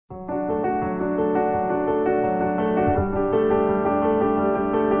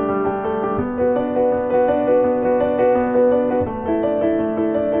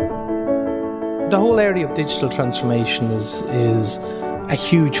area of digital transformation is a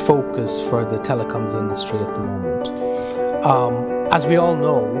huge focus for the telecoms industry at the moment. As we all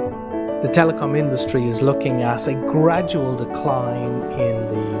know, the telecom industry is looking at a gradual decline in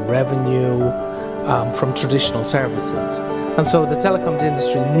the revenue from traditional services. And so the telecoms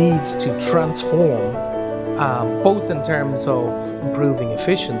industry needs to transform both in terms of improving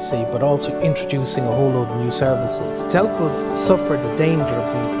efficiency, but also introducing a whole load of new services. Telcos suffer the danger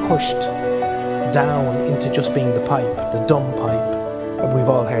of being pushed down into just being the pipe, the dumb pipe. And we've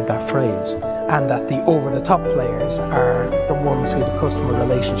all heard that phrase. And that the over-the-top players are the ones who the customer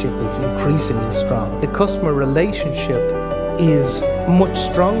relationship is increasingly strong. The customer relationship is much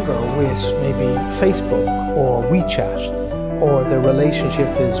stronger with maybe Facebook or WeChat, or the relationship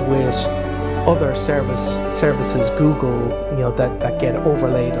is with other services, Google, that get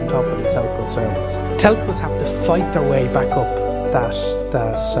overlaid on top of the telco service. Telcos have to fight their way back up that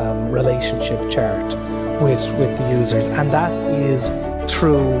relationship chart with the users, and that is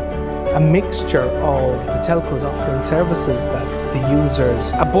through a mixture of the telcos offering services that the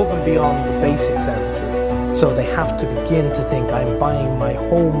users, above and beyond the basic services. So they have to begin to think, I'm buying my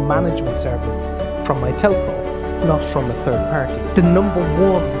home management service from my telco, not from a third party. The number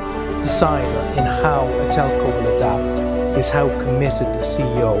one decider in how a telco will adapt is how committed the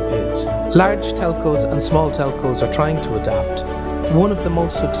CEO is. Large telcos and small telcos are trying to adapt. One of the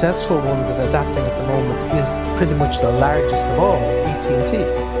most successful ones at adapting at the moment is pretty much the largest of all, AT&T.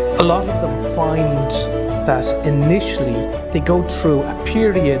 A lot of them find that initially they go through a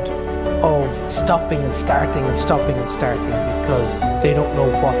period of stopping and starting and stopping and starting because they don't know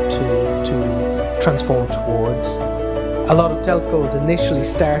what to transform towards. A lot of telcos initially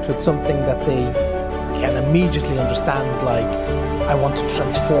start with something that they can immediately understand, like, I want to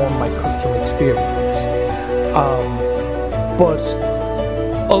transform my customer experience. But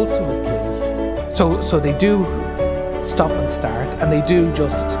ultimately, so they do stop and start, and they do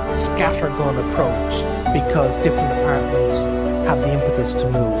just scattergun approach because different departments have the impetus to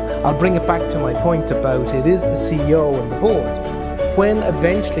move. I'll bring it back to my point about it is the CEO and the board. When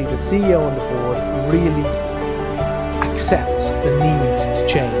eventually the CEO and the board really accept the need to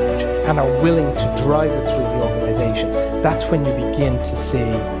change and are willing to drive it through the organisation, that's when you begin to see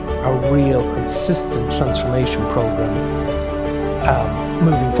a real consistent transformation programme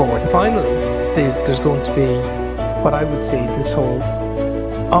moving forward. And finally, there's going to be what I would say this whole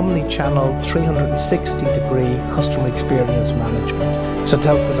omni-channel 360-degree customer experience management. So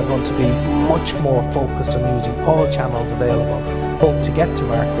telcos are going to be much more focused on using all channels available, both to get to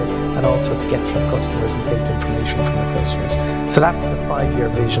market and also to get to their customers and take information from their customers. So that's the 5-year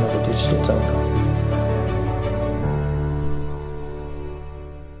vision of a digital telco.